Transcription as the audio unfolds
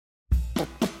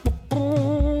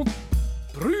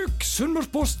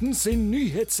Sunnmørsposten sin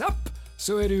nyhetsapp,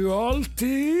 så du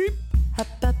alltid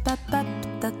Oppdatert.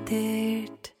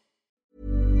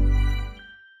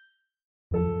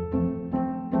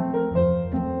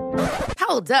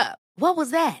 Hold up. What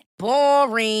was that?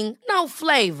 Boring. No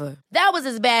flavor. That was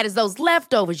as bad as those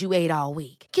leftovers you ate all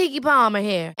week. Keke Palmer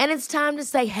here, and it's time to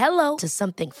say hello to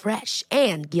something fresh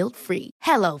and guilt-free.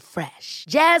 Hello Fresh.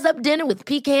 Jazz up dinner with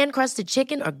pecan-crusted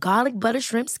chicken or garlic butter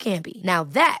shrimp scampi. Now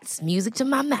that's music to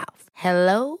my mouth.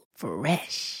 Hello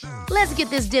Fresh. Let's get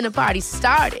this dinner party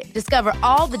started. Discover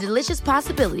all the delicious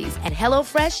possibilities at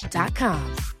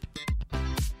hellofresh.com.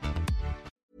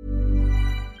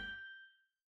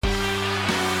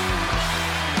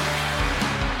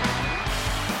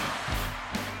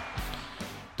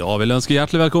 Da vil jeg ønske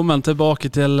hjertelig velkommen tilbake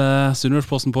til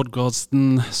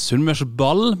Sunnmørsposten-podcasten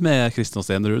Sunnmørsball med Kristian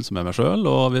Stenrud, som meg selv,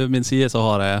 og ved min side så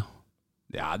har jeg...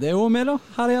 Ja, det jo med da,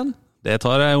 her igjen. Det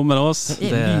tar jeg med oss.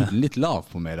 Lyden litt lav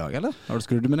på meg i dag, eller? Har du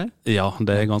skrudd med ned? Ja,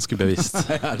 det ganske bevisst.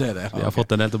 Ja, det. Vi har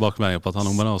fått en del tilbakemeldinger på at han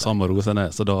med oss sammen og roer seg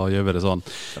ned, så da gjør vi det sånn.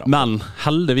 Men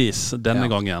heldigvis, denne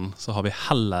gangen, så har vi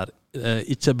heller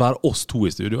ikke bare oss to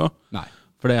i studio. Nei.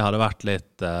 For det hadde vært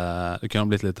litt, det kunne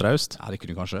blitt litt raust. Ja, det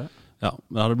kunne kanskje. Ja,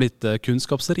 det hadde blitt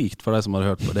kunnskapsrikt for de som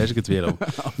hadde hørt på, det ikke tvil om.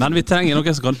 Men vi trenger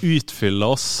noen som kan utfylle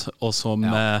oss, og som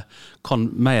kan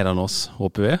mer enn oss,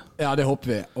 håper vi. Ja, det håper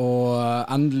vi. Og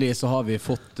endelig så har vi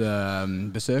fått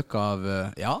besøk av,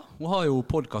 hun har jo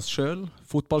podcast selv,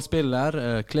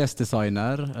 fotballspiller,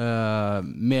 klesdesigner,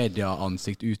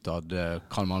 mediaansikt utad,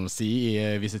 kan man si,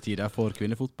 i visse tider for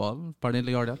kvinnefotball.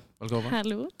 Pernille Gardia, velkommen.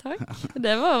 Hallo, takk.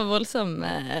 Det var voldsom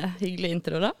hyggelig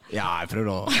intro da. Ja, jeg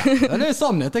prøvde å... Ja, det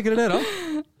sannhet, ikke det da?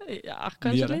 Ja,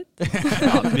 kanskje litt.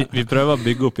 Ja, vi prøver å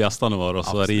bygge opp gjestene våre, og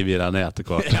så river vi dem ned etter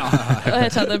hvert. Og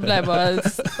jeg kjente det ble bare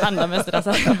enda mer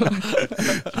stresset.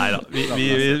 Neida,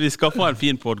 vi skal få en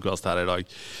fin podcast her i dag.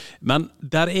 Men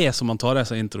der som man tar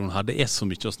deg introen her, det så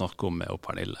mye å snakke om med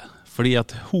Pernille. Fordi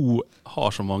at hun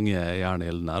har så mange jern i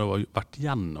ilden her, og har vært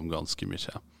gjennom ganske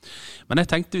mye. Men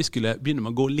jeg tenkte vi skulle begynne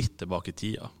med å gå litt tilbake i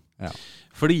tida. Ja.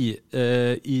 Fordi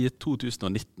i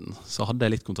 2019 så hadde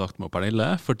jeg litt kontakt med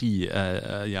Pernille, fordi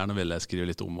jeg gjerne ville skrive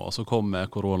litt om henne, og så kom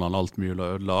koronaen alt mulig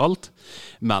og ødela alt.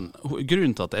 Men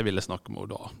grunnen til at jeg ville snakke med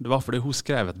henne da, det var fordi hun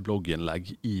skrev et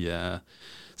blogginnlegg i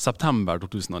september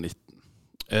 2019.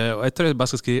 Og jeg tror jeg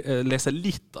bare skal lese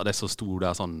litt av det som stod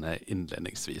der sånn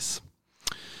innledningsvis.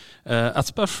 Et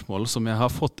spørsmål som jeg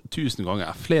har fått 1000 ganger,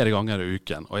 flere ganger i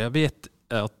uken, og jeg vet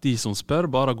at de som spør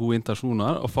bare har gode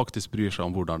intensjoner og faktisk bryr seg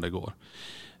om hvordan det går.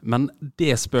 Men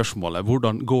det spørsmålet,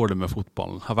 hvordan går det med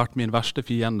fotballen, har vært min verste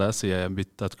fiende siden jeg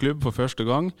byttet klubb for første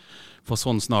gang for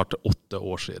sånn snart 8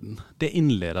 år siden. Det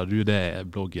innleder du det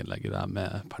blogginnlegget der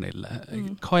med Pernille.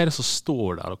 Hva det som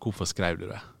står der, og hvorfor skrev du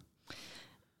det?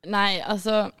 Nei,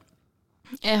 altså,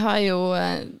 jeg har jo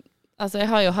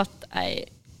hatt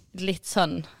en litt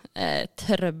sånn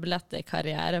trøblete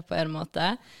karriere på en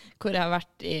måte, hvor jeg har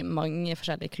vært i mange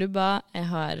forskjellige klubber. Jeg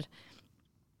har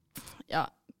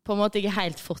på en måte ikke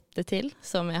helt fått det til,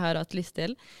 som jeg har hatt lyst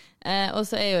til. Og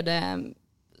så jo det,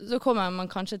 så kommer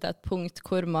man kanskje til et punkt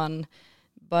hvor man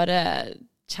bare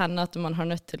kjenner at man har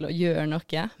nødt til å gjøre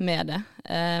noe med det.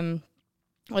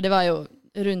 Og det var jo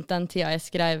rundt den tida jeg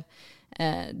skrev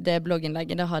det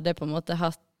blogginnlegget, da hadde jeg på en måte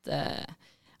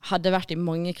hadde vært i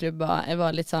mange klubber. Jeg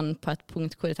var litt sånn på et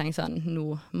punkt hvor jeg tenkte sånn,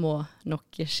 nå må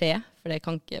noe skje, for det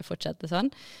kan ikke fortsette sånn.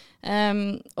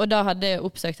 Og da hadde jeg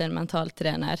oppsøkt en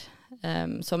mentaltrener,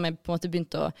 som jeg på en måte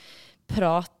begynte å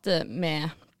prate med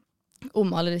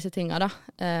om alle disse tingene da,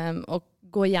 og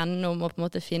gå gjennom og på en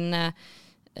måte finne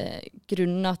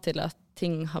grunner til at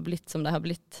ting har blitt som de har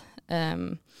blitt.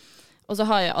 Og så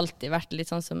har jeg alltid vært litt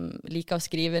sånn som liker å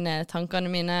skrive ned tankene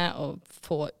mine og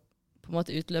få på en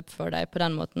måte utløp for deg på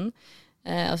den måten.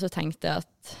 Og så tenkte jeg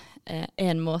at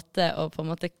en måte å på en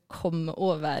måte komme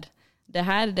over det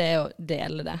her, det å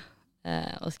dele det.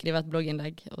 Og skrive et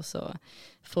blogginnlegg, og så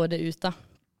få det ut da.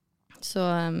 Så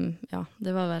ja,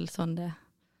 det var vel sånn det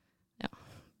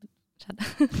skjedde.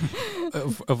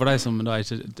 For deg som da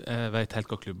ikke vet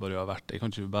helt hva klubber du har vært, kan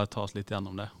ikke du bare ta oss litt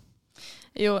gjennom det?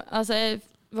 Jo, altså jeg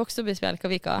vokste opp i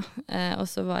Spjelkavika, og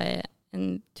så var jeg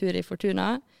en tur i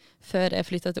Fortuna, før jeg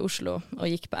flyttet til Oslo og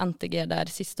gikk på NTG der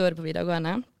siste året på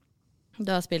videregående.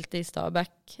 Da spilte jeg i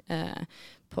Stabæk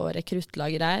på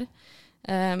rekruttlaget der.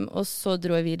 Og så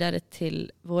dro jeg videre til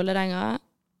Vålerenga,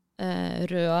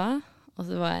 Røa, og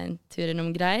så var jeg en tur innom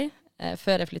Grei,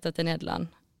 før jeg flyttet til Nederland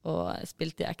og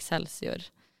spilte i Excelsior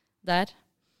der.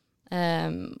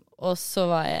 Og så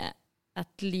var jeg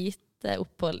et lite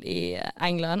opphold i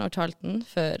England og Charlton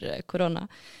før korona.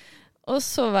 Og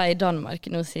så var jeg I Danmark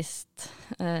nå sist.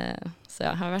 Så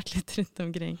jeg har vært litt rundt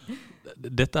omkring.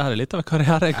 Dette her litt av en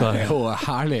karriere. Jo,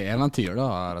 herlig eventyr da,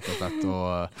 rett og slett. Og,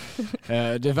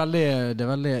 det er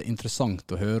veldig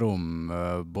interessant å høre om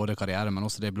både karriere, men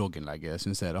også det blogginnlegget,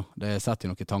 synes jeg da. Det setter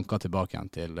jo noen tanker tilbake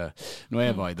igjen til når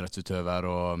jeg var idrettsutøver,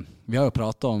 og vi har jo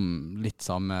pratet om litt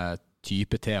samme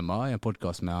type tema I en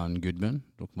podcast med en Gudmund.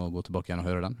 Dere må gå tilbake igjen og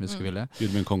høre den, hvis dere vil det.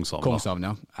 Gudmund Kongshavn. Kongshavn,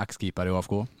 ja. Ex-keeper I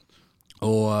AFK.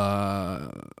 Og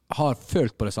har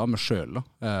følt på det samme selv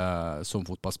som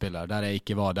fotballspiller, der jeg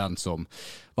ikke var den som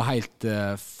var helt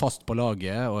fast på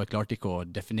laget, og jeg klarte ikke å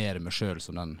definere meg selv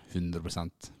som den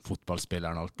 100%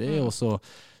 fotballspilleren alltid, og så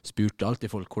spurte alltid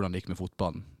folk hvordan det gikk med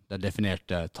fotballen. Det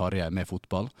definerte Tarjei med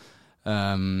fotball.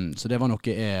 Så det var noe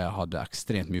jeg hadde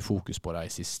ekstremt mye fokus på de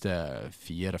siste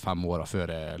 4-5 årene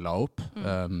før jeg la opp.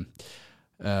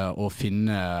 Og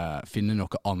finne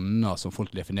noe annet som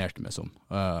folk definerte meg som.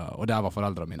 Og der var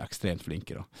foreldrene mine ekstremt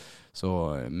flinke da. Så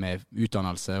med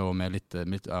utdannelse og med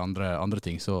litt andre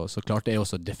ting, så klarte jeg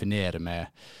også å definere meg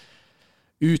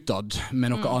utad med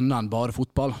noe annet enn bare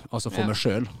fotball, altså for meg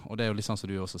selv. Og det er jo litt sånn som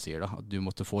du også sier da, at du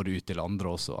måtte få det ut til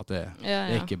andre også, at det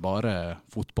er ikke bare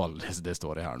fotball det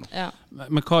står I her nå. Ja.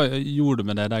 Men hva gjorde du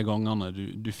med det de gangene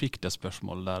du fikk det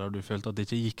spørsmålet der, og du følte at det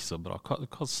ikke gikk så bra?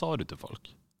 Hva sa du til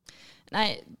folk?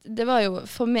 Nei, det var jo,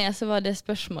 for meg så var det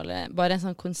spørsmålet bare en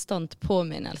sånn konstant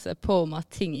påminnelse på om at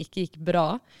ting ikke gikk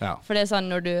bra. Ja. For det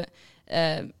sånn når du,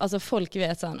 altså folk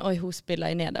vet sånn, oi, hun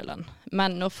spiller I Nederland.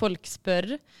 Men når folk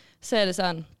spør, så det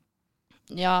sånn,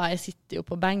 ja, jeg sitter jo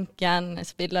på benken, jeg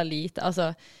spiller lite. Altså,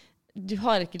 du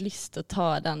har ikke lyst til å ta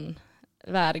den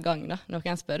hver gang da,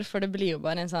 noen spør, for det blir jo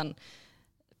bare en sånn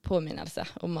påminnelse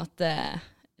om at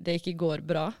det ikke går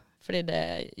bra. Fordi det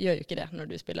gjør jo ikke det når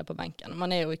du spiller på benken. Man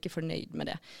jo ikke fornøyd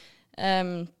med det.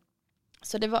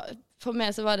 Så det var, for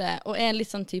meg så var det, og en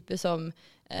litt sånn type som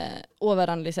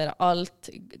overanalyserer alt,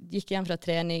 gikk hjem fra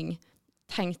trening,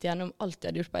 tenkte gjennom alt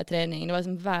jeg hadde gjort på en trening. Det var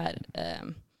liksom hver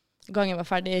gang jeg var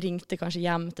ferdig, jeg ringte kanskje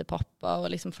hjem til pappa og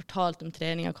liksom fortalte om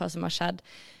trening og hva som har skjedd.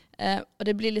 Og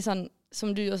det blir litt sånn,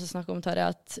 som du også snakker om,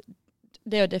 Tarjei, at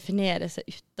det å definere seg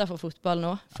utenfor fotball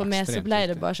nå, for meg så ble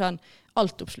det bare sånn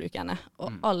altoppslukende,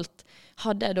 og alt,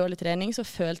 hadde jeg dårlig trening, så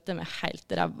følte jeg meg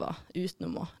helt ræva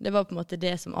utenom å. Det var på en måte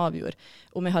det som avgjorde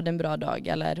om jeg hadde en bra dag,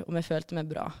 eller om jeg følte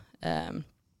meg bra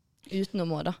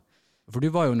utenom å da. For du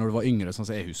var jo, når du var yngre, sånn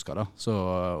som jeg husker da, så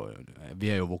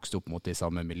vi jo vokst opp mot I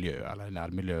samme miljø, eller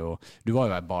nærmiljø, og du var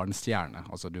jo en barnestjerne,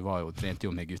 altså du var jo, trente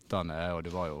jo med guttene, og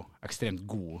du var jo ekstremt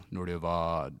god når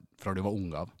fra du var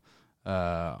ung av.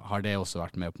 Har det også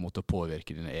vært med på en måte å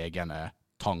påvirke dine egne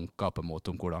tanker på en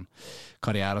måte om hvordan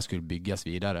karrieren skulle bygges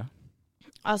videre?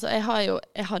 Altså,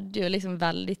 jeg hadde jo liksom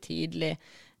veldig tidlig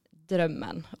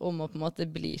drømmen om å på en måte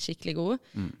bli skikkelig god.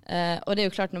 Og det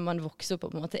jo klart når man vokser opp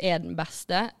og på en måte den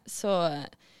beste, så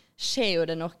skjer jo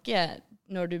det noe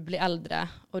når du blir eldre,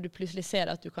 og du plutselig ser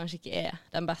at du kanskje ikke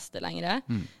den beste lenger.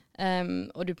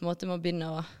 Og du på en måte må begynne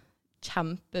å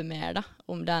kjempe mer da,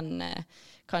 om den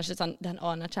kanskje sånn, den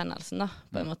anerkjennelsen da,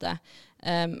 på en måte.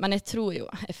 Men jeg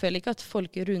føler ikke at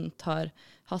folk rundt har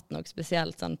hatt noe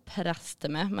spesielt sånn press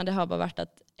til meg, men det har bare vært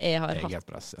at jeg har hatt... Eget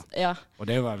press, ja. Og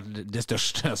det jo vel det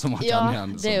største som har kjennet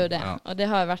igjen. Ja, det jo det. Ja. Og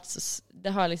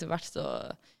det har liksom vært så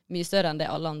mye større enn det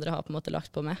alle andre har på en måte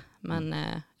lagt på meg. Men,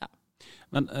 ja.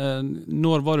 Men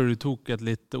når var det du tok et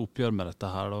litt oppgjør med dette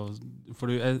her? Da?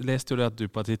 For jeg leste jo det at du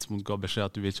på et tidspunkt ga beskjed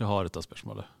at du ikke har dette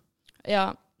spørsmålet.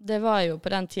 Ja, det var jo på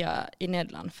den tida I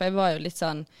Nederland, for jeg var jo litt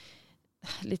sånn,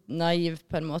 litt naiv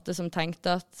på en måte, som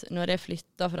tenkte at når jeg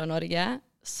flyttet fra Norge,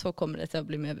 så kommer det til å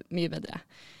bli mye bedre.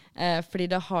 Fordi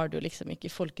da har du liksom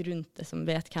ikke folk rundt deg som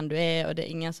vet hvem du og det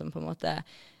ingen som på en måte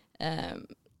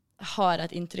har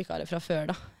et inntrykk av det fra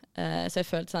før da. Så jeg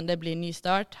følte sånn, det blir en ny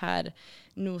start her,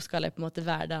 nå skal jeg på en måte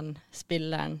være den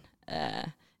spilleren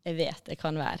jeg vet jeg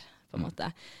kan være, på en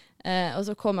måte. Og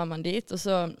så kommer man dit, og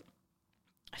så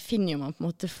finner man på en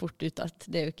måte fort ut at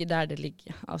det jo ikke der det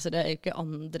ligger. Altså det jo ikke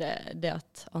det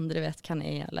at andre vet hvem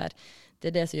jeg eller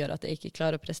det det som gjør at jeg ikke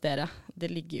klarer å prestere. Det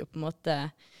ligger jo på en måte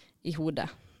I hodet.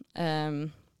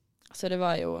 Så det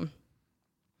var jo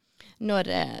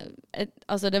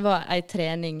altså det var en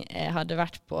trening jeg hadde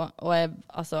vært på, og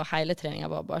altså hele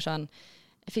treningen var bare sånn,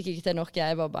 jeg fikk ikke til noe,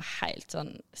 jeg var bare helt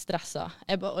sånn stresset.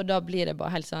 Og da blir det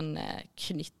bare helt sånn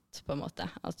knytt på en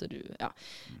måte. Altså ja.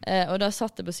 Og da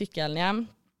satt jeg på sykkelen hjem,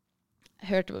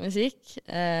 hørte på musikk,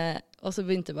 og så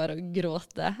begynte jeg bare å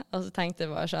gråte, og så tenkte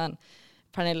jeg bare sånn,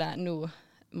 Pernille, nå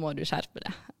må du skjerpe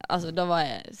det. Altså, da var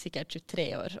jeg sikkert 23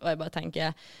 år, og jeg bare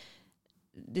tenker,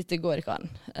 dette går ikke an.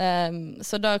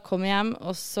 Så da kom jeg hjem,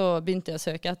 og så begynte jeg å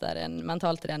søke etter en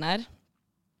mentaltrener,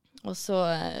 Og så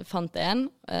fant jeg en,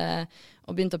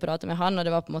 og begynte å prate med han, og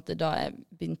det var på en måte da jeg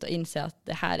begynte å innse at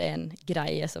det her en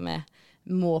greie som jeg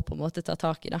må på en måte ta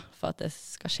tak i da, for at det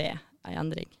skal skje en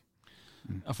endring.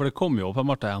 Ja, for det kom jo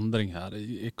åpenbart en endring her.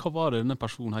 Hva var det denne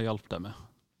personen her hjalp deg med?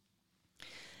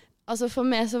 Altså for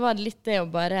meg så var det litt det å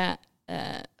bare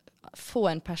få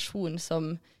en person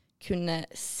som kunne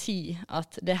si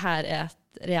at det her et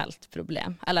reelt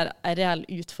problem, eller en reell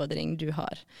utfordring du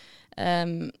har.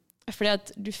 Fordi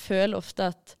at du føler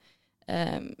ofte at,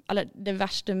 eller det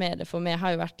verste med det for meg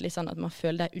har jo vært litt sånn at man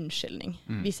føler det er unnskyldning.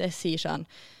 Hvis jeg sier sånn,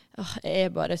 jeg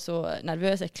er bare så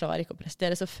nervøs, jeg klarer ikke å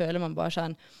prestere, så føler man bare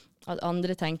sånn at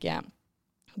andre tenker,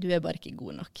 du er bare ikke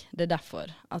god nok. Det er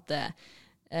derfor at det,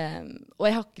 og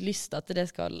jeg har ikke lyst til at det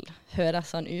skal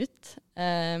høres sånn ut.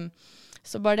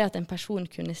 Så bare det at en person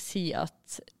kunne si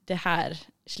at det her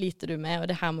sliter du med, og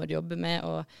det her må du jobbe med,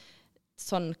 og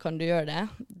sånn kan du gjøre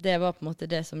det, det var på en måte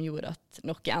det som gjorde at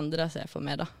noe endret seg for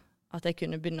meg da. At jeg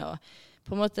kunne begynne å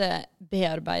på en måte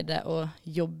bearbeide og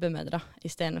jobbe med det da,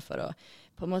 i stedet for å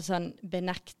på en måte sånn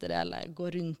benekte det, eller gå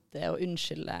rundt det og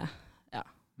unnskylde. Ja.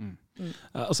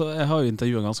 Altså, jeg har jo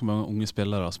intervjuet ganske mange unge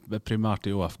spillere, primært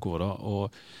i ÅFK da,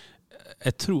 og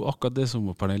jeg tror akkurat det som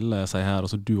Pernille sier her, og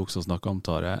som du også snakker om,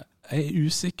 Tarjei, jeg er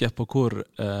usikker på hvor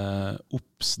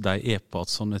opps de er på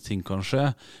at sånne ting kan skje.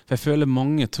 For jeg føler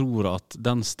mange tror at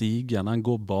den stigen, den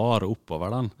går bare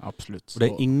oppover den. Absolutt. Og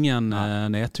det er ingen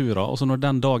nedturer. Og så når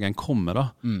den dagen kommer da,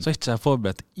 så er ikke jeg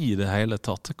forberedt i det hele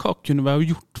tatt. Hva kunne vi ha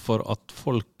gjort for at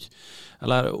folk,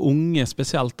 eller unge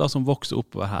spesielt da, som vokser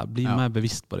oppover her, blir mer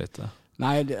bevisst på dette?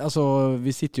 Nei, altså,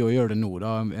 vi sitter jo og gjør det nå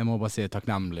da. Jeg må bare si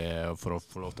takknemlig for å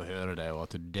få lov til å høre det, og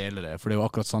at du deler det. For det er jo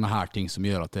akkurat sånne her ting som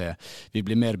gjør at vi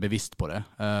blir mer bevisst på det.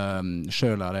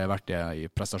 Selv har jeg vært i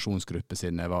prestasjonsgruppe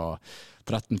siden jeg var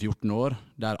 13-14 år,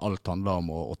 der alt handler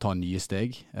om å ta nye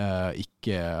steg.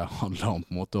 Ikke handler om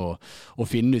på en måte å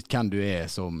finne ut hvem du er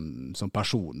som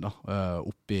person da.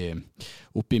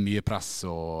 Oppi mye press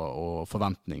og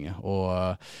forventninger.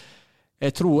 Og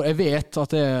jeg vet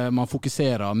at man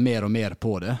fokuserer mer og mer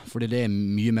på det, fordi det er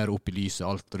mye mer opp i lyset,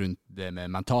 alt rundt det med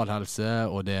mental helse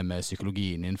og det med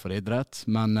psykologien innenfor idrett.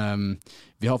 Men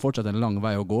vi har fortsatt en lang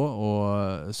vei å gå,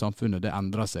 og samfunnet det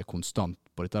endrer seg konstant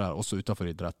på dette der, også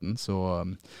utenfor idretten. Så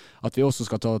at vi også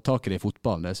skal ta tak i det i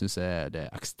fotballen, det synes jeg det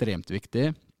er ekstremt viktig.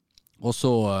 Og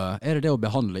så er det å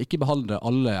ikke behandle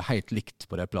alle helt likt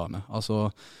på det planet.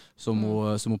 Altså, som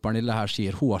Pernille her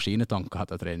sier, hun har sine tanker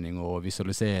etter trening og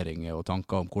visualiseringer og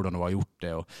tanker om hvordan hun har gjort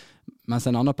det. Mens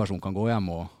en annen person kan gå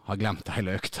hjem og ha glemt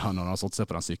hele økta når han har satt seg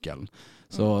på den sykkelen.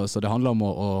 Så det handler om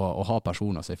å ha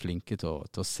personer som er flinke til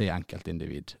å se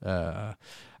enkeltindivid.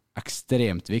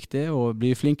 Ekstremt viktig, og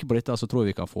blir vi flinke på dette, så tror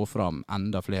jeg vi kan få fram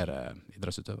enda flere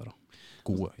idrettsutøvere.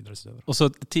 Gode idrettsutøvere. Og så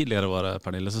tidligere var det,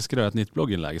 Pernille, så skrev jeg et nytt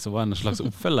blogginnlegg som var en slags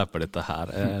oppfølger på dette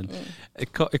her.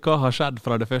 Hva har skjedd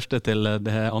fra det første til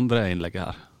det andre innlegget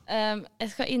her? Jeg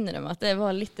skal innrømme at jeg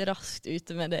var litt raskt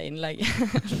ute med det innlegget.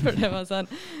 For det var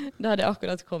sånn, da hadde jeg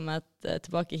akkurat kommet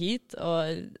tilbake hit, og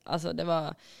altså det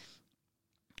var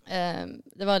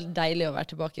deilig å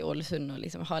være tilbake i Ålesund og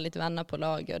liksom ha litt venner på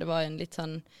laget, og det var en litt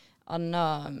sånn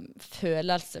annen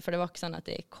følelse, for det var ikke sånn at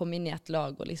jeg kom inn i et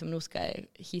lag og liksom, nå skal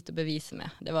jeg hit og bevise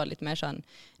meg. Det var litt mer sånn,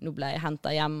 nå ble jeg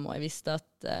hentet hjem, og jeg visste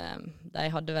at de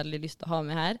hadde veldig lyst til å ha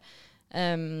meg her.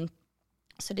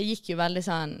 Så det gikk jo veldig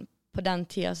sånn, på den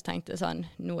tiden så tenkte jeg sånn,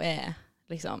 nå er jeg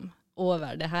liksom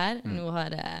over det her, nå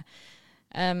har jeg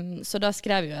så da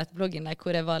skrev jeg jo et blogginnlegg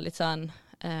hvor jeg var litt sånn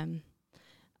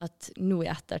at nå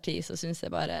i ettertid så synes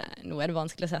jeg bare, nå er det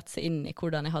vanskelig å sette seg inn i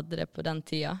hvordan jeg hadde det på den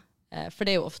tiden. For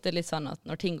det er jo ofte litt sånn at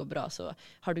når ting går bra, så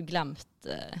har du glemt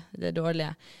det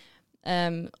dårlige.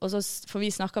 Og så, for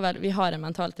vi har en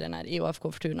mentaltrener i ÅFK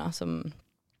Fortuna som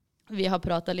vi har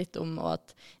pratet litt om, og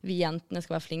at vi jentene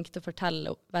skal være flinke til å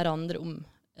fortelle hverandre om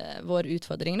vår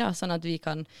utfordring, da, sånn at vi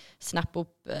kan snappe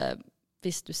opp,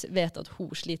 hvis du vet at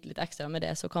hun sliter litt ekstra med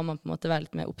det, så kan man på en måte være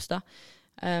litt mer oppstå.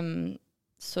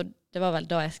 Så det var vel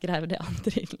da jeg skrev det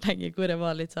andre innlegget, hvor jeg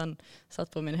var litt sånn,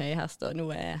 satt på min høye hest, og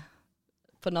nå er jeg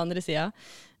på den andre siden.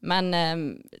 Men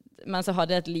så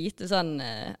hadde jeg en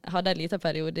liten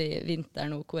periode i vinter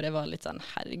nå, hvor jeg var litt sånn,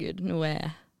 herregud, nå er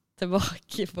jeg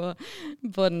tilbake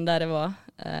på den der jeg var.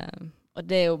 Og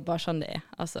det er jo bare sånn det er.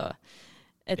 Altså,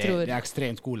 det er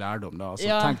ekstremt god lærdom da. Altså,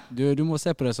 ja. Du må se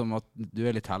på det som at du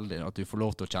er litt heldig, at du får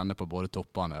lov til å kjenne på både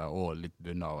toppene og litt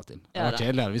bunn av og til. Det var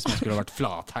kjedeligere hvis man skulle ha vært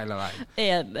flat hele veien.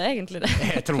 Er det egentlig det?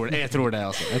 Jeg tror det,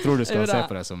 altså. Jeg tror du skal se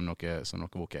på det som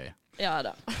noe ok. Ja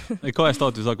da. Hva er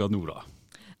status akkurat nå da?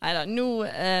 Neida, nå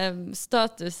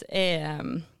status er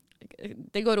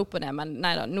det går opp og ned, men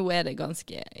neida, nå er det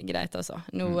ganske greit altså.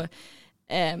 Nå,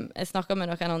 jeg snakket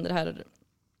med noen andre her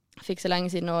fikk så lenge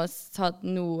siden, og sa at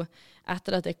nå,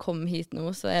 etter at jeg kom hit nå,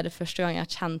 så det første gang jeg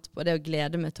har kjent på det å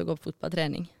glede meg til å gå på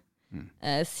fotballtrening.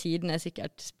 Siden jeg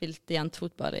sikkert spilte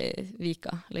jentefotball i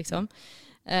Vika, liksom.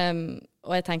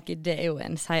 Og jeg tenker, det jo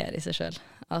en seier i seg selv.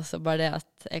 Altså bare det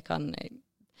at jeg kan...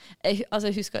 Jeg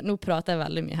husker, nå prater jeg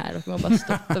veldig mye her, dere må bare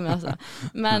stoppe meg, altså.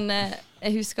 Men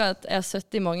jeg husker at jeg har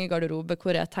sittet i mange garderober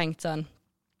hvor jeg har tenkt sånn,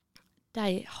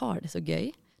 de har det så gøy.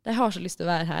 De har så lyst til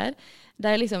å være her.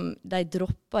 De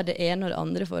dropper det ene og det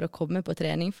andre for å komme på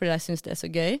trening, fordi de synes det så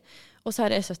gøy. Og så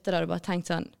har jeg sittet der og bare tenkt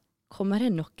sånn, kommer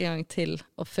jeg noen gang til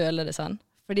å føle det sånn?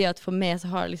 Fordi at for meg så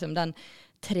har liksom den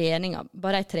treningen,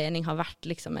 bare en trening har vært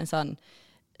liksom en sånn,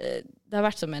 det har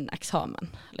vært som en eksamen,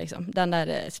 liksom. Den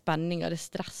der spenningen, det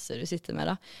stresset du sitter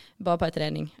med da, bare på en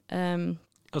trening.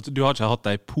 Du har ikke hatt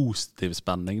en positiv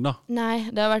spenning da? Nei,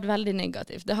 det har vært veldig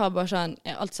negativt. Det har bare sånn,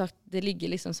 jeg har alt sagt, det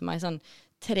ligger liksom som en sånn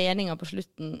treninger på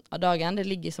slutten av dagen, det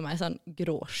ligger som en sånn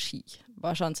grå sky.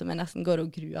 Bare sånn som jeg nesten går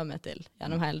og gruer meg til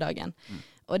gjennom hele dagen.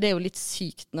 Og det jo litt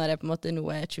sykt når jeg på en måte nå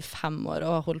 25 år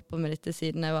og har holdt på med dette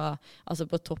siden jeg var, altså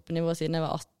på toppnivå siden jeg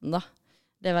var 18 da.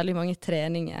 Det veldig mange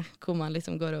treninger hvor man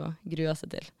liksom går og gruer seg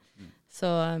til. Så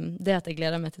det at jeg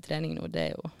gleder meg til trening nå,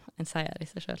 det jo en seier i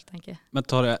seg selv, tenker jeg. Men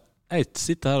Tarjei, jeg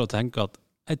sitter her og tenker at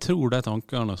jeg tror de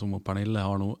tankene som Pernille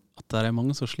har nå, at det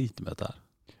mange som sliter med dette her.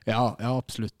 Ja,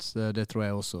 absolutt. Det tror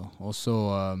jeg også. Og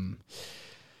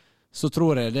så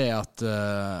tror jeg det at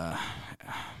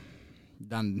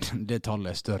det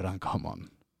tallet større enn hva man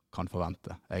kan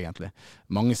forvente, egentlig.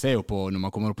 Mange ser jo på, når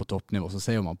man kommer opp på toppnivå, så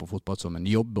ser man på fotball som en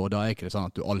jobb, og da ikke det sånn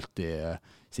at du alltid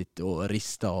sitter og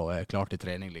rister og klar til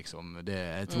trening, liksom.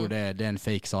 Jeg tror det en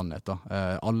fake sannhet, da.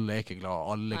 Alle ikke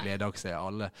glad, alle gleder seg,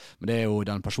 alle. Men det jo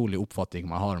den personlige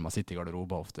oppfattingen man har når man sitter i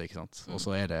garderober ofte, ikke sant? Og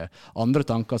så det andre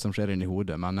tanker som skjer inn i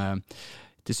hodet. Men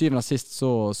til syvende og sist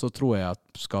så tror jeg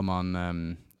at skal man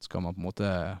på en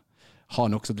måte ha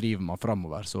noe som driver man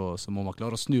fremover, så må man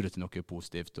klare å snu det til noe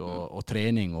positivt, og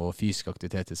trening og fysisk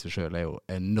aktivitet i seg selv jo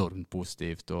enormt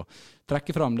positivt, og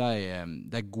trekke frem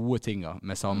de gode tingene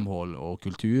med samhold og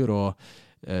kultur, og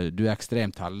du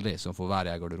ekstremt heldig som får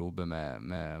være i garderobe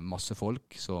med masse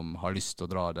folk som har lyst til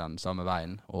å dra den samme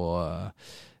veien, og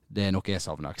det noe jeg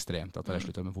savner ekstremt, at jeg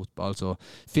slutter med fotball. Så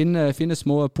finne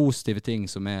små positive ting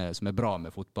som bra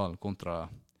med fotball, kontra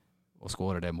å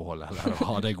skåre det målet, eller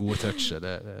å ha det gode touchet.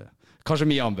 Det kanskje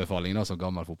min anbefaling da, som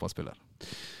gammel fotballspiller.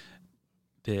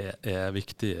 Det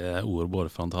viktige ord både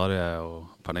fra Tarjei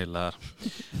og Pernille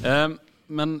her.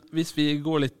 Men hvis vi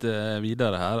går litt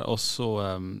videre her, og så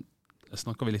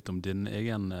snakker vi litt om din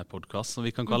egen podcast, som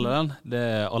vi kan kalle den. Det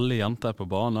Alle jenter på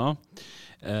banen.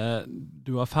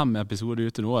 Du har 5 episoder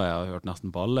ute nå, jeg har hørt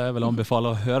nesten på alle. Jeg vil anbefale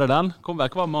å høre den.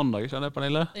 Kommer hver mandag, ikke det,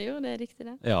 Pernille? Jo, det riktig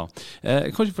det. Ja.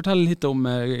 Kan du fortelle litt om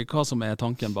hva som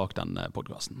tanken bak den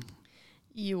podcasten?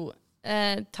 Jo,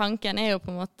 tanken jo på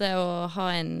en måte å ha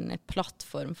en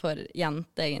plattform for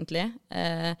jenter, egentlig.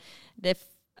 Det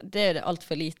det alt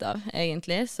for lite av,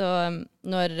 egentlig. Så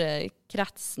når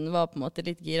kretsen var på en måte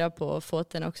litt gira på å få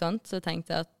til noe sånt, så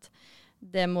tenkte jeg at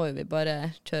det må jo vi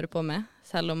bare kjøre på med,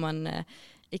 selv om man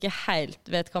ikke helt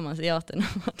vet hva man sier ja til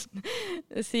når man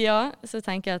sier ja, så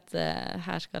tenker jeg at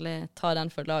her skal jeg ta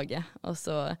den for laget, og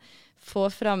så få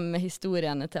fram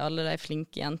historiene til alle de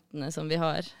flinke jentene som vi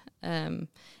har.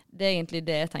 Det egentlig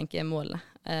det jeg tenker målet.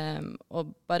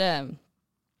 Og bare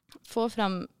få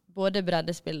fram både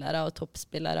breddespillere og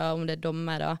toppspillere, om det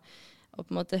dommere, og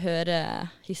på en måte høre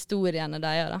historiene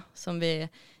deres da, som vi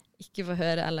ikke får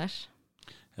høre ellers.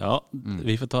 Ja,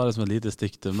 vi får ta det som et lite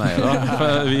stikk til meg da.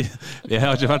 For vi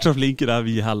har ikke vært så flinke der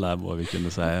vi heller, må vi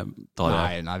kunne si.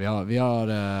 Nei, vi har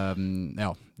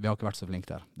ikke vært så flinke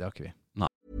der. Det har ikke vi.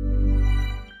 Nei.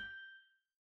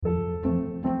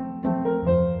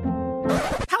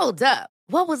 Hold up.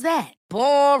 What was that?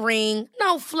 Boring.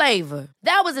 No flavor.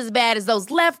 That was as bad as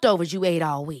those leftovers you ate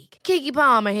all week. Keke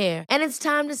Palmer here, and it's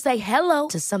time to say hello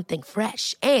to something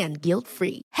fresh and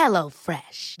guilt-free. Hello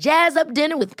Fresh. Jazz up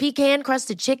dinner with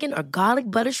pecan-crusted chicken or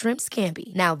garlic butter shrimp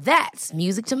scampi. Now that's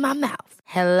music to my mouth.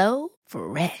 Hello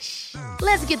Fresh.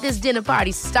 Let's get this dinner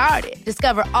party started.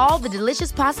 Discover all the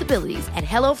delicious possibilities at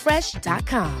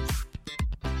hellofresh.com.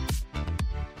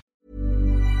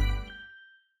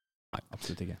 Nei,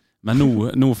 absolutt ikke. Men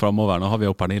nå fremover, nå har vi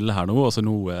jo Pernille her nå, og så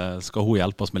nå skal hun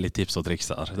hjelpe oss med litt tips og triks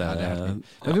her. Men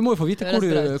vi må jo få vite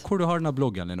hvor du har denne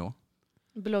bloggen din nå.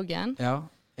 Bloggen? Ja,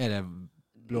 det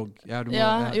blogg? Ja,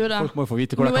 jo da. Folk må jo få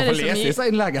vite hvor de kan få lese disse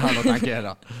innlegget her nå, tenker jeg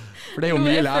da. For det jo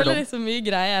mye lærdom. Jeg føler det så mye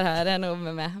greier her nå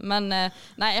med meg. Men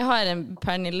nei, jeg har en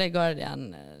Pernille Guardian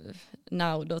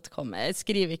now.com. Jeg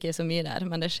skriver ikke så mye der,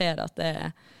 men det skjer at jeg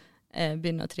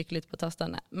begynner å trykke litt på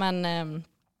tastene. Men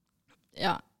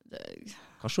ja,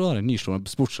 Kanskje du har en ny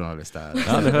sportsjournalist der.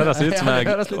 Ja, det høres ut som jeg Ja,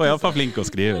 det høres litt er i hvert fall flink å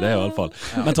skrive, det i hvert fall.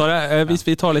 Men hvis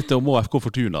vi tar litt om ÅFK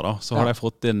Fortuna da, så har jeg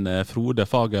fått inn Frode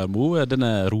Fagermo,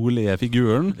 denne rolige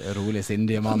figuren. Rolig,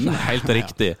 sindige mann. Helt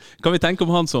riktig. Kan vi tenke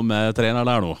om han som trener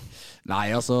der nå?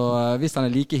 Nei, altså, hvis han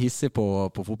er like hissig på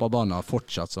fotballbanen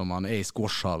fortsatt som han er i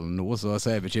squashhallen nå, så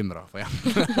er jeg bekymret for ham.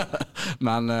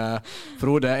 Men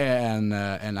Frode er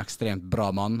en ekstremt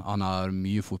bra mann. Han har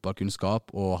mye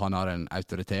fotballkunnskap, og han har en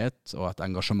autoritet og et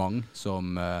engasjement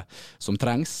som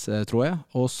trengs, tror jeg.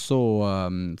 Og så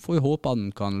får vi håpe han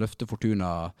kan løfte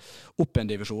Fortuna opp en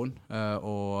divisjon,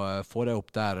 og få det opp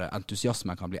der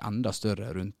entusiasmen kan bli enda større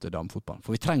rundt damefotballen.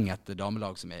 For vi trenger et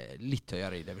damelag som er litt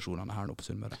høyere i divisjonene her nå på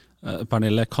Sunnmøre.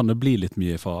 Pernille, kan det bli litt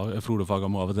mye Frode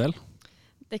Fagermo av og til?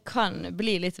 Det kan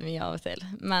bli litt mye av og til,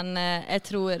 men jeg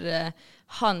tror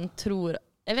han tror,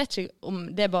 jeg vet ikke om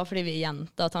det er bare fordi vi er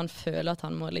jenter at han føler at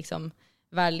han må liksom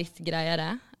være litt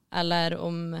greiere, eller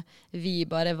om vi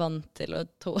bare er vant til å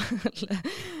tåle.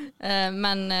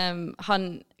 Men han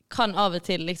kan av og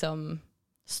til liksom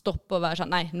stoppe og være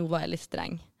sånn, nei, nå var jeg litt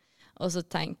streng. Og så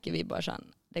tenker vi bare sånn,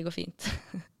 det går fint.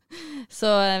 Så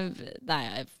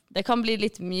nei, det kan bli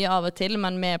litt mye av og til,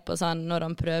 men med på sånn når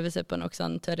han prøver seg på noen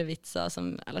sånn tørre vitser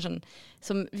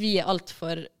som vi er alt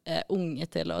for unge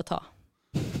til å ta.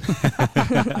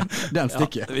 Den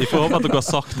stikker. Ja, vi får håpe at dere har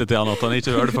sagt det til han, at han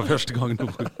ikke hører det for første gang nå.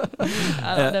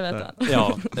 Ja, det vet han.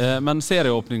 Ja, men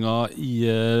serieåpninga i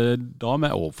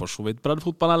dame og for så vidt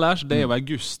breddefotball ellers, det er jo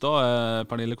august da.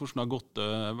 Pernille, hvordan har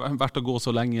det vært å gå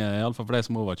så lenge, i alle fall for de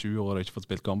som er over 20 år og ikke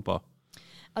fått spilt kamper?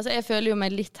 Altså, jeg føler jo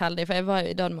meg litt heldig, for jeg var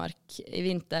jo i Danmark i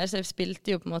vinter, så jeg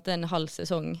spilte jo på en måte en halv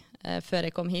sesong før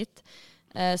jeg kom hit.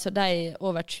 Så de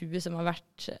over 20 som har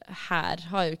vært her,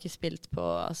 har jo ikke spilt på,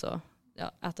 altså,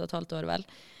 1,5 år vel.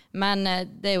 Men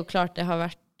det er jo klart det har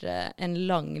vært en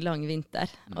lang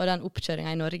vinter, og den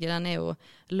oppkjøringen i Norge, den er jo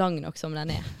lang nok som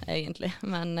den er, egentlig.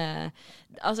 Men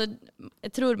altså,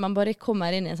 jeg tror man bare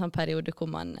kommer inn i en sånn periode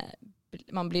hvor man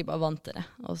blir bare vant til det,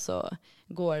 og så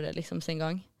går det liksom sin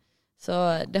gang. Så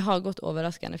det har gått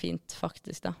overraskende fint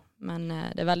faktisk da. Men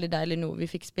det er veldig deilig nå. Vi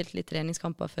fikk spilt litt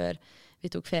treningskamper før vi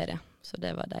tok ferie, så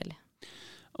det var deilig.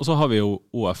 Og så har vi jo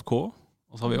ÅFK,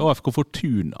 og så har vi ÅFK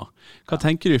Fortuna. Hva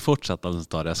tenker du i fortsettelsen,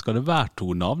 Tarjei? Skal det være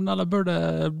 2 navn, eller bør det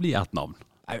bli 1 navn?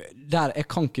 Jeg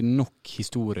kan ikke nok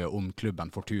historie om klubben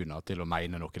Fortuna til å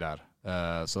mene noe der.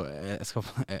 Så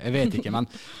jeg vet ikke, men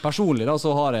personlig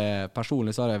så har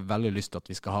jeg veldig lyst til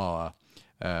at vi skal ha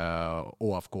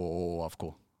ÅFK og ÅFK.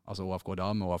 Altså ÅFK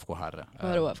dame og ÅFK herre.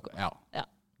 ÅFK. Ja.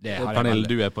 Pernille,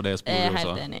 du er på det sporet også. Jeg er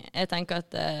helt enig. Jeg tenker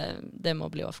at det må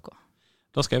bli ÅFK.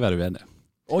 Da skal jeg være uenig.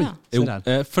 Oi, jo,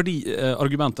 fordi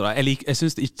argumenter, jeg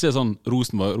synes ikke sånn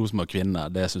Rosenborg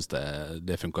kvinner, det synes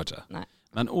det funker ikke. Nei.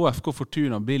 Men ÅFK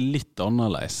Fortuna blir litt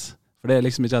annerledes. For det er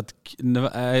liksom ikke at,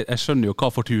 jeg skjønner jo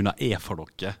hva Fortuna er for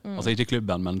dere. Altså ikke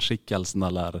klubben, men skikkelsen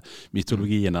eller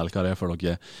mytologien eller hva det er for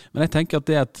dere. Men jeg tenker at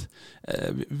det at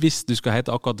hvis du skal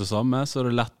hete akkurat det samme, så er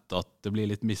det lett at det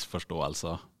blir litt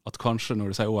misforståelser. At kanskje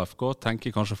når du sier ÅFK,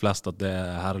 tenker kanskje flest at det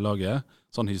er herrelaget,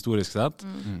 sånn historisk sett.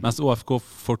 Mens ÅFK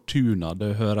Fortuna,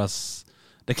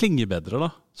 det klinger bedre da,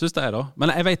 synes jeg da.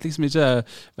 Men jeg vet liksom ikke,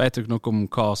 vet du noe om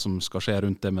hva som skal skje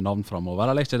rundt det med navn fremover,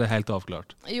 eller er ikke det helt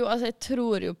avklart? Jo, altså jeg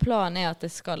tror jo planen er at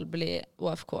det skal bli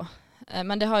ÅFK.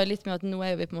 Men det har jo litt med at nå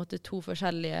er vi på en måte 2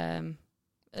 forskjellige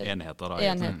enheter da.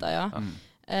 Enheter,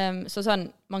 ja. Så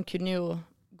sånn, man kunne jo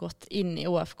gått inn i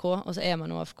ÅFK, og så er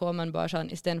man ÅFK, men bare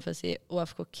sånn, i stedet for å si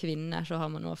ÅFK kvinner, så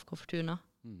har man ÅFK Fortuna.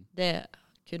 Det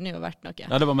kunne jo vært noe.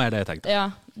 Ja, det var mer det jeg tenkte. Ja,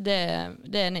 det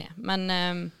er ned.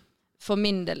 Men for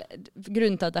min del,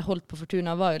 grunnen til at jeg holdt på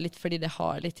Fortuna var jo litt fordi det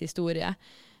har litt historie.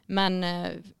 Men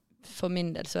for min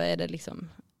del så er det liksom,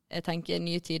 jeg tenker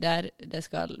nye tider,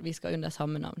 vi skal under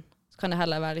samme navn. Så kan det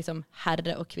heller være liksom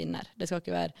herre og kvinner. Det skal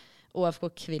ikke være ÅFK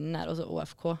kvinner, og så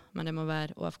ÅFK, men det må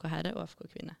være ÅFK herre og ÅFK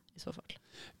kvinner i så fall.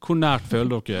 Hvor nært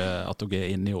føler dere at dere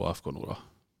er inne i ÅFK nå da?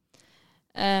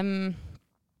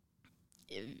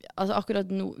 Altså akkurat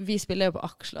nå, vi spiller jo på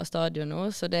Aksla stadion nå,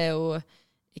 så det er jo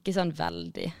ikke sånn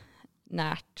veldig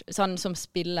nært, sånn som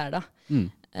spiller da.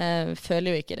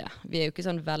 Føler jo ikke det. Vi er jo ikke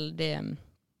sånn veldig,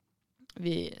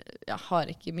 vi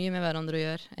har ikke mye med hverandre å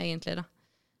gjøre, egentlig da.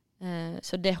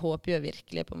 Så det håper jeg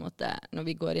virkelig på en måte, når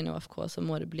vi går inn i ÅFK, så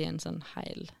må det bli en sånn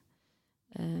heil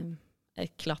jeg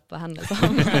klapper hendene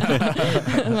sammen.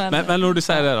 men når du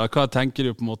sier det da, hva tenker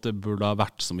du på en måte burde ha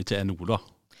vært som ikke er nå da?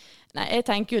 Nei, jeg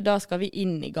tenker jo da skal vi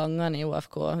inn i gangene i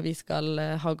ÅFK. Vi skal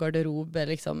ha garderobe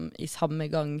liksom i samme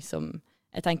gang som,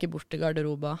 jeg tenker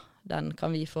bortegarderoba, den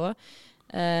kan vi få.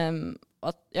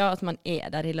 At man er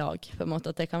der i lag, på en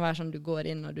måte. At det kan være sånn du går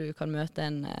inn og du kan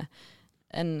møte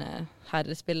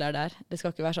herrespiller der. Det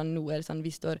skal ikke være sånn, nå det sånn,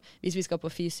 hvis vi skal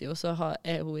på fysio, så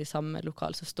hun I samme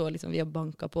lokal, så står liksom vi og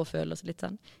banker på og føler oss litt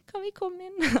sånn, kan vi komme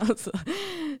inn? Altså,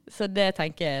 så det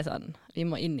tenker jeg sånn, vi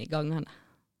må inn I gangene.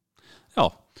 Ja.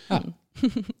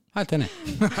 Helt enig.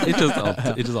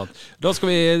 Ikke sant. Da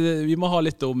skal vi må ha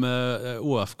litt om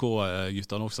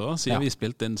OFK-guttene også, siden vi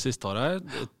spilte inn sist her,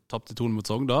 tappte 2 mot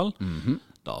Sogndal.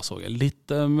 Da så jeg litt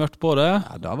mørkt på det.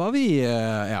 Ja, da var vi,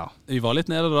 Vi var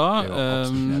litt nede da. Vi var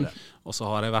absolutt nede. Og så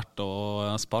har jeg vært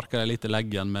og sparket litt I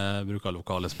leggen med bruk av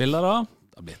lokale spillere.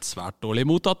 Det har blitt svært dårlig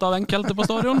mottatt av enkelte på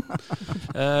stadion.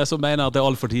 Så mener jeg at det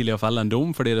alt for tidlig å felle en dom,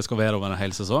 fordi det skal være over en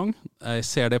hel sesong. Jeg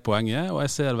ser det poenget, og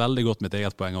jeg ser veldig godt mitt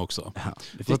eget poeng også. Ja,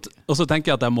 og så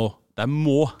tenker jeg at de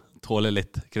må tåle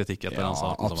litt kritikk etter den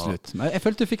saken. Ja, absolutt. Men jeg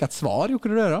følte du fikk et svar,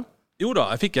 gjorde du det da? Jo da,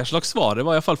 jeg fikk et slags svar. Det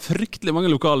var I hvert fall fryktelig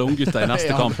mange lokale unggutter I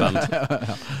neste kampen.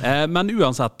 Men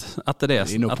uansett, etter det...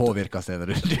 Vi nå påvirker stedet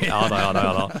rundt. Ja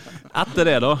da. Etter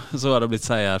det da, så har det blitt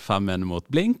seier 5-1 mot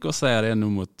Blink, og seier 1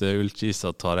 mot Ullkisa.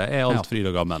 Alt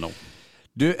fryd og gammel nå.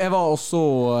 Du, jeg var også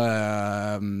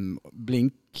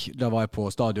Blink, da var jeg på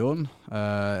stadion.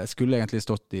 Jeg skulle egentlig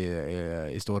stått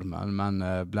I stormen, men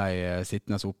ble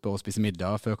sittende oppe og spise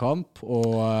middag før kamp,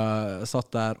 og satt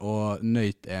der og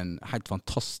nøyt en helt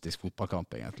fantastisk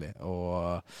fotballkamp egentlig,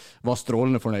 og var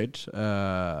strålende fornøyd.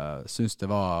 Synes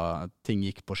det ting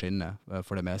gikk på skinne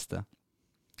for det meste.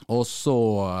 Og så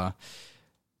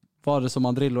var det som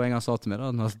Andrillo en gang sa til meg,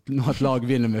 da, når et lag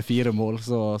vinner med 4 mål,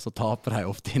 så taper de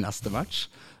ofte I neste match.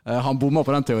 Han bommet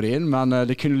på den teorien, men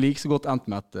det kunne like så godt endt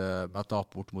med et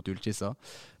tap bort mot Ullkisa.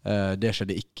 Det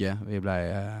skjedde ikke. Vi ble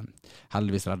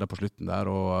heldigvis reddet på slutten der,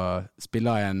 og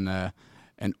spillet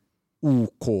en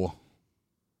OK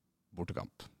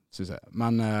bortekamp, synes jeg.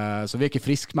 Men, så vi ikke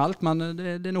friskmeldt, men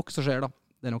det noe som skjer da.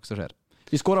 Det noe som skjer.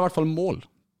 Vi skårer I hvert fall mål,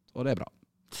 og det bra.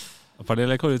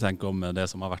 Pernille, hva du tenker om det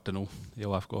som har vært det nå I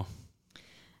OFK?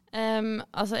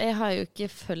 Altså, jeg har jo ikke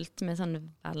følt meg sånn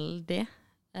veldig,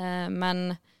 men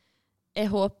jeg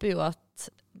håper jo at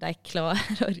de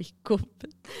klarer å rykke opp.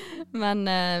 Men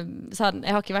sånn,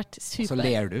 jeg har ikke vært super... Så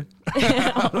ler du?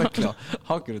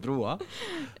 Har ikke du troa?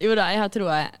 Jo da, jeg har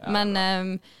troa. Men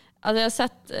altså,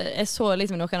 jeg så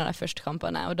liksom noen av de første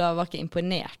kampene, og da var jeg ikke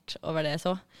imponert over det jeg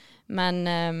så. Men...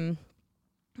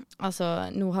 altså,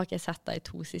 nå har ikke jeg sett de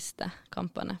 2 siste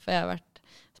kampene, for jeg har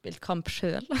spilt kamp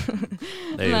selv.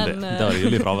 Det er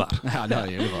jo litt fravær. Ja, det er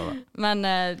jo litt fravær. Men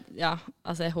ja,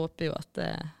 altså jeg håper jo at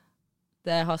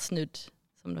det har snudd,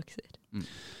 som dere sier.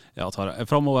 Ja,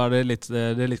 fremover, det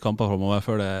er litt kamper fremover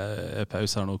før det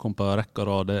pause her nå. Kom på rekke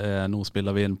og rad. Nå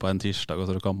spiller vi inn på en tirsdag, og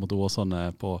så er det kamp mot Åsane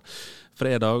på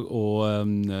fredag,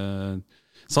 og...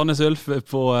 Sandnes Ulf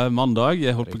på mandag,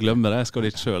 jeg holdt på å glemme det, jeg skal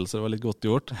dit selv, så det var litt godt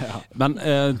gjort. Ja. Men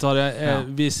Tarjei,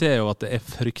 vi ser jo at det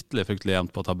fryktelig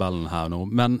jevnt på tabellen her nå,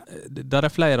 men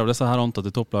det flere av disse her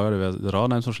antatte topplagene,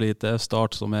 Ranheim som sliter,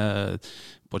 Start som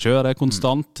på kjøret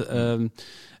konstant.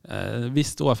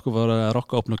 Hvis OFK var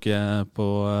rakket opp noe på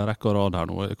rekke og rad her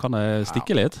nå, kan det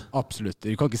stikke litt? Absolutt,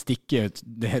 du kan ikke stikke,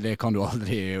 det kan du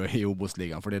aldri I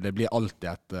Obos-ligaen, for det blir alltid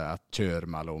et kjør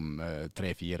mellom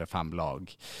 3, 4, 5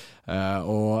 lag.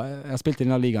 Og jeg har spilt I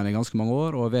denne ligaen I ganske mange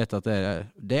år, og vet at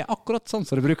det akkurat sånn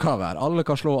som det bruker å være. Alle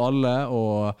kan slå alle,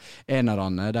 og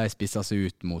enerne, de spisser seg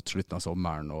ut mot slutten av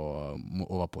sommeren og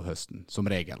over på høsten, som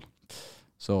regel.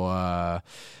 Så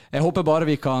jeg håper bare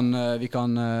vi kan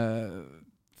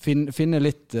finne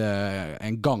litt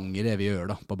en gang I det vi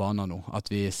gjør da, på banen nå. At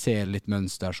vi ser litt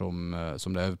mønster som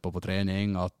det øver på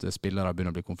trening, at spillere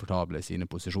begynner å bli komfortable I sine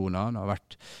posisjoner.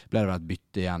 Ble det et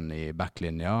bytte igjen I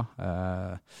backlinja.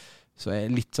 Så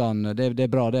litt sånn, det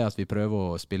bra det at vi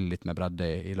prøver å spille litt med bredde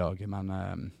I laget, men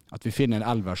at vi finner en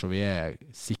elver som vi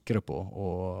sikre på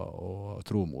og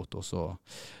tro mot, og så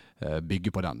bygge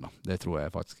på den da. Det tror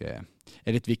jeg faktisk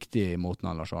litt viktig I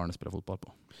måten Lars Arne spiller fotball på.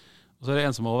 Og så det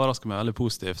en som overrasker meg veldig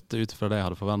positivt ut fra det jeg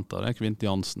hadde forventet, det Kvint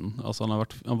Jansen. Altså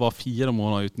han var 4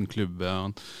 måneder uten klubb.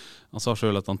 Han sa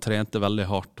selv at han trente veldig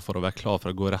hardt for å være klar for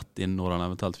å gå rett inn når han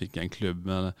eventuelt fikk en klubb.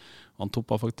 Men han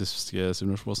toppet faktisk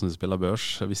Sunnmørsposten til spillerbørs,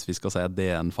 hvis vi skal si at det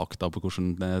en fakta på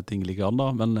hvordan ting ligger an da.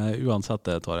 Men uansett,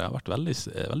 Tarjei, har vært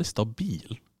veldig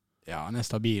stabil. Ja, han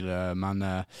stabil, men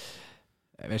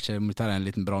jeg vet ikke om det en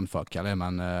liten brannfakkel,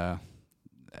 men...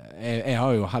 Jeg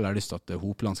har jo heller lyst til at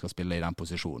Hopland skal spille I den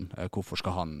posisjonen. Hvorfor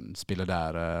skal han spille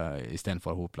der I stedet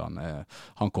for Hopland?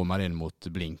 Han kommer inn mot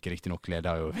Blink, riktig nok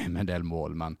leder jo med en del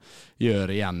mål, men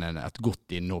gjør igjen et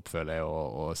godt innhopp, føler jeg,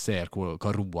 og ser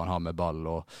hva ro han har med ball,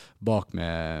 og bak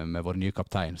med vår nye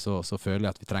kaptein, så føler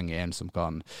jeg at vi trenger en som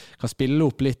kan spille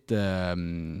opp litt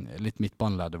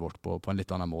midtbaneleddet vårt på en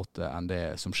litt annen måte enn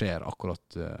det som skjer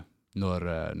akkurat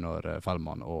når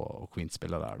Fellmann og Quint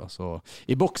spiller der. Da. Så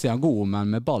i boks han god,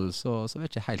 men med ball så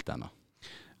vet jeg ikke helt ennå.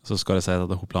 Så skal det si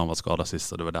at Hopland var skadet sist,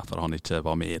 og det var derfor han ikke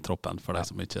var med i troppen, for de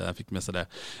som ikke fikk med seg det.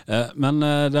 Men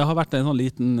det har vært en sånn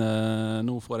liten,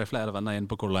 nå får jeg flere venner inn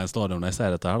på Color Line Stadion når jeg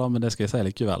sier dette her, da, men det skal jeg si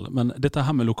likevel. Men dette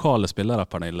her med lokale spillere,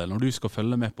 Pernille, når du skal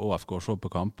følge med på ÅFK og se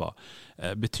på kamper,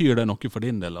 betyr det noe for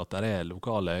din del at det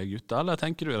lokale gutter, eller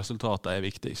tenker du resultatet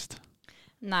viktigst?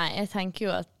 Nei, jeg tenker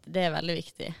jo at det veldig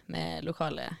viktig med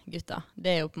lokale gutter.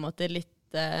 Det jo på en måte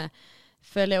litt,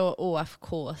 føler jeg jo ÅFK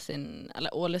sin,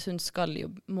 eller Ålesund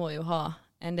må jo ha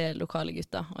en del lokale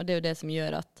gutter, og det jo det som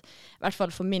gjør at, i hvert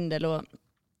fall for min del, og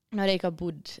når jeg ikke har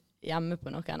bodd hjemme på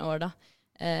noen år da,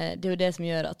 det jo det som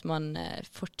gjør at man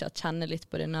fortsatt kjenner litt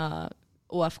på denne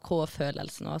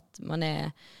ÅFK-følelsen, og at man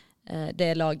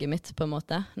det laget mitt på en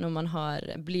måte. Når man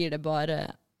blir det bare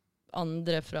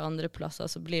andre fra andre plasser,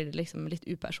 så blir det liksom litt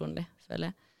upersonlig,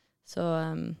 føler jeg. Så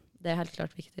det helt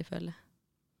klart viktig, føler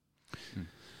jeg.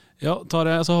 Ja,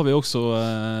 Tarjei, så har vi også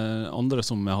andre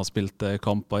som har spilt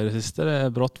kamper i det siste. Det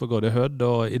Brattvåg og Hødd,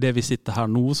 og i det vi sitter her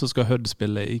nå, så skal Hødd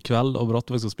spille i kveld, og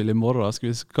Brattvåg skal spille i morgen.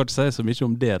 Vi skal ikke si så mye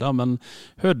om det da, men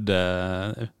Hødd,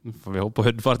 får vi håpe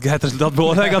Hødd får et greit resultat på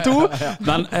Årega 2,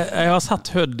 men jeg har sett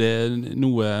Hødd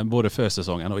nå både før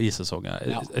sesongen og i sesongen.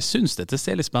 Jeg synes det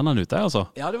ser litt spennende ut, altså.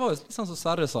 Ja, det var jo sånn som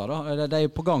Sverre sa da. De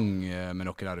på gang med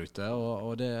noe der ute,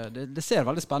 og det ser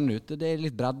veldig spennende ut. Det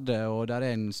litt bredde, og det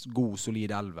en god,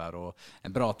 solid elver, og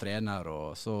en bra trener,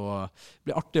 og så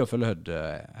blir det artig å følge Hødd.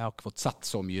 Jeg har ikke fått sett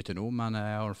så mye til nå, men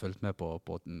jeg har fulgt med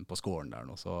på scoren der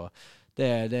nå, så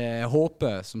det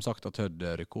håper som sagt at Hødd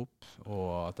rykker opp, og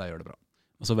at de gjør det bra.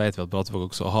 Og så vet vi at Brattvåg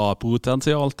også har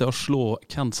potensial til å slå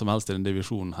hvem som helst i den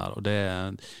divisjonen her, og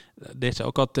det ikke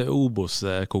akkurat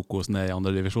Obos-kokos ned i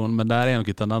andre divisjon, men det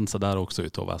noen tendenser der også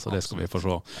utover, så det skal vi få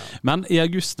se. Men i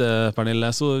august, Pernille,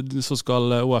 så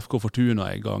skal ÅFK Fortuna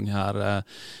i gang her.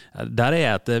 Der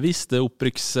et visst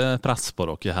opprykkspress på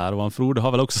dere her, og Frode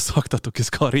har vel også sagt at dere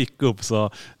skal rykke opp, så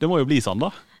det må jo bli sånn da?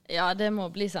 Ja, det må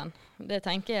bli sånn. Det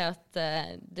tenker jeg at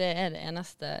det det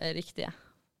eneste riktige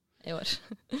i år.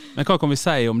 Men hva kan vi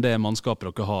si om det mannskapet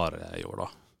dere har i år da?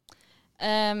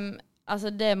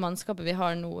 Altså det mannskapet vi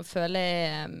har nå, føler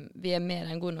jeg vi mer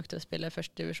enn god nok til å spille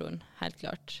første divisjon, helt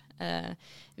klart.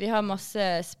 Vi har masse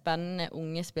spennende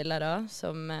unge spillere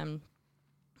som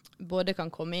både kan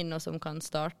komme inn og som kan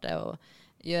starte og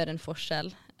gjøre en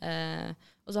forskjell.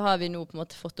 Og så har vi nå på en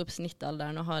måte fått opp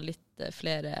snittalderen og har litt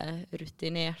flere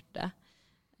rutinerte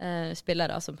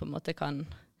spillere som på en måte kan,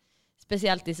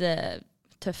 spesielt disse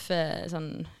tøffe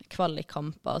sånn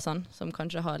kvalikkamper og sånn, som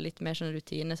kanskje har litt mer sånn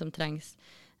rutine som trengs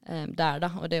der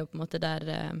da, og det jo på en måte der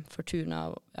Fortuna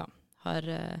har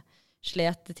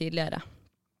slet tidligere.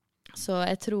 Så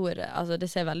jeg tror, altså det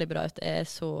ser veldig bra ut.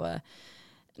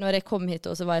 Når jeg kom hit,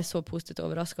 så var jeg så positivt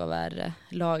overrasket over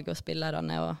laget og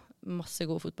spillerne, og masse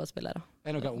gode fotballspillere.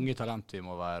 Det noen unge talent vi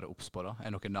må være opps på da?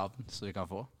 Det noen navn som vi kan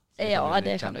få? Ja,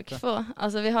 det kan dere få.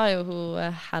 Altså vi har jo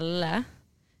Helle.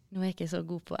 Nå jeg ikke så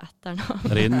god på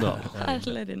etternavn. Rindal.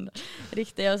 Helle Rindal.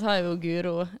 Riktig, og så har jo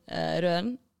Guro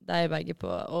Røn, de begge på,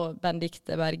 og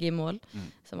Benedikte Berge i mål,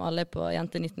 som alle på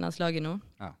Jente 19-landslaget nå.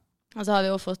 Ja. Og så har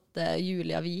vi også fått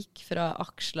Julia Vik fra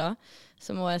Aksla,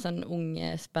 som også en sånn ung,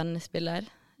 spennende spiller.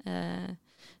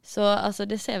 Så altså,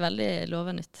 det ser veldig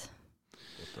lovende ut.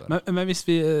 Men hvis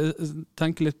vi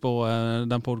tenker litt på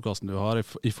den podcasten du har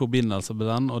i forbindelse med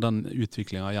den og den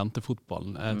utviklingen av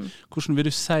jentefotballen, hvordan vil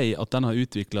du si at den har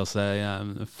utviklet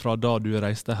seg fra da du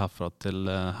reiste herfra til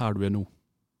her du nå?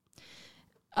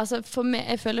 Altså for meg,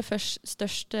 jeg føler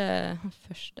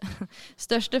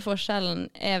største forskjellen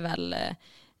vel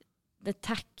det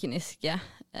tekniske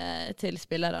til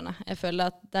spillerne. Jeg føler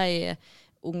at de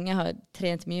unge har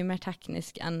trent mye mer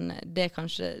teknisk enn det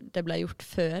kanskje det ble gjort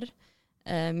før.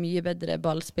 Mye bedre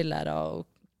ballspillere og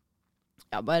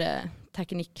bare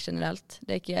teknikk generelt.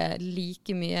 Det ikke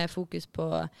like mye fokus på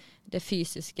det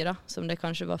fysiske da, som det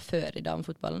kanskje var før i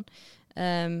damefotballen.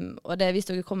 Og det hvis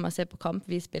dere kommer og ser på kamp,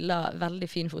 vi spiller veldig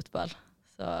fin fotball.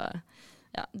 Så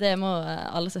ja, det må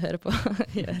alle som hører på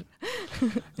gjøre.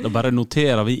 Da bare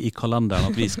noterer vi i kalenderen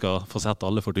at vi skal få sett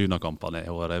alle Fortuna-kampene i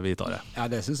året vi tar det. Ja,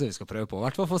 det synes jeg vi skal prøve på. I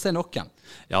hvert fall få se noen.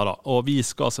 Ja da, og vi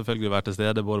skal selvfølgelig være til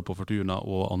stede både på Fortuna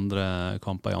og andre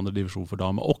kamper i andre divisjon for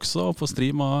damer. Også få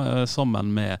streame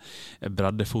sammen med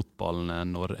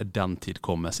breddefotballen når den tid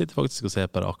kommer. Jeg sitter faktisk og ser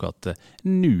på det akkurat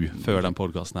nå før den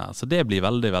podcasten her. Så det blir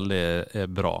veldig, veldig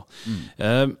bra.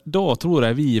 Da tror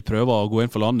jeg vi prøver å gå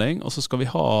inn for landing, og så skal vi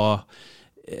ha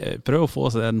prøve å få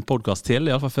oss en podcast til,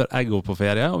 I alle fall før jeg går på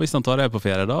ferie. Og hvis han tar deg på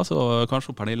ferie da, så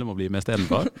kanskje Pernille må bli med I stedet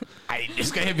for. Nei, det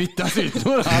skal jeg byttes ut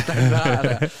nå da.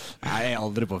 Nei, jeg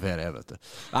aldri på ferie, vet du.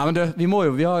 Nei, men jeg vet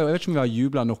ikke om vi har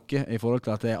jublet noe I forhold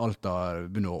til at alt har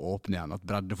begynt å åpne igjen, at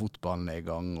breddefotballen I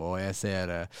gang, og jeg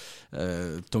ser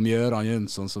Tom Jøran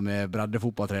Jønsson som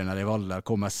breddefotballtrener I Valder,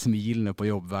 kommer smilende på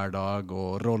jobb hver dag,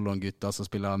 og Rollon-gutta som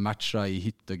spiller matcher I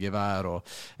hytt og gevær, og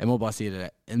jeg må bare si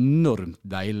det enormt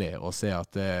deilig å se at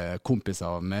kompiser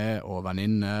av meg og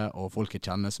venninner og folk jeg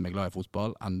kjenner som glad I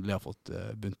fotball endelig har fått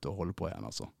begynt å holde på igjen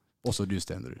altså. Også du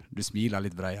Stenrud, du smiler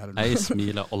litt breiere. Jeg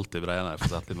smiler alltid breiere når jeg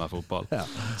får sett litt mer fotball. Ja.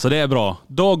 Så det bra.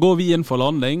 Da går vi inn for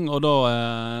landing, og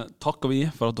da takker vi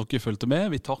for at dere følte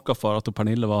med. Vi takker for at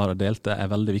Pernille var her og delte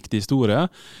en veldig viktig historie.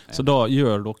 Så da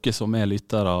gjør dere som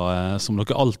lyttere, som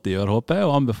dere alltid gjør, håper jeg,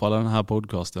 og anbefaler denne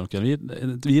podcasten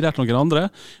videre til noen andre.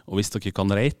 Og hvis dere kan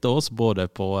rate oss, både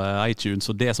på iTunes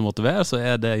og det som måtte være, så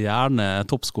det gjerne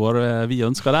toppscore vi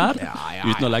ønsker der,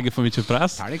 uten å legge for mye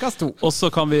press. Og så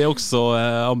kan vi også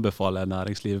anbefale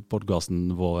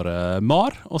næringslivspodcasten vår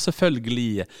MAR, og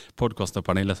selvfølgelig podcasten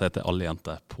Pernille sier til alle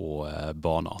jenter på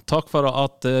bana. Takk for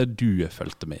at du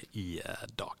følte med I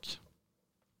dag.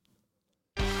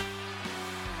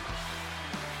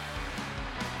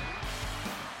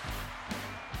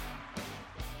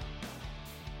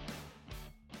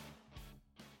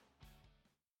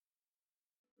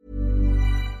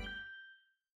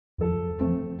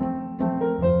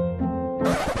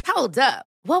 Hold up.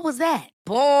 What was that?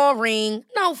 Boring.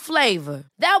 No flavor.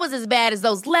 That was as bad as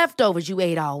those leftovers you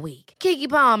ate all week. Keke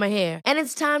Palmer here, and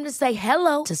it's time to say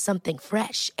hello to something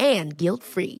fresh and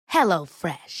guilt-free. Hello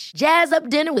Fresh. Jazz up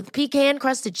dinner with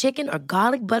pecan-crusted chicken or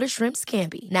garlic butter shrimp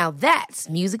scampi. Now that's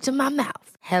music to my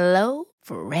mouth. Hello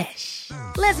Fresh.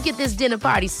 Let's get this dinner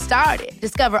party started.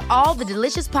 Discover all the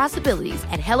delicious possibilities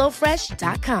at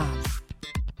HelloFresh.com.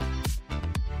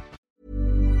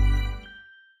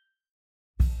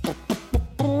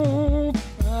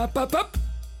 App.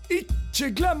 Ikke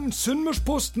glem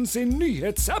Sunnmørsposten sin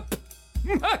nyhetsapp.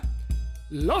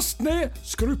 Last ned,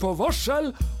 skru på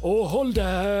varsel og hold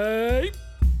deg.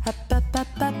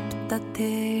 Oppdatert.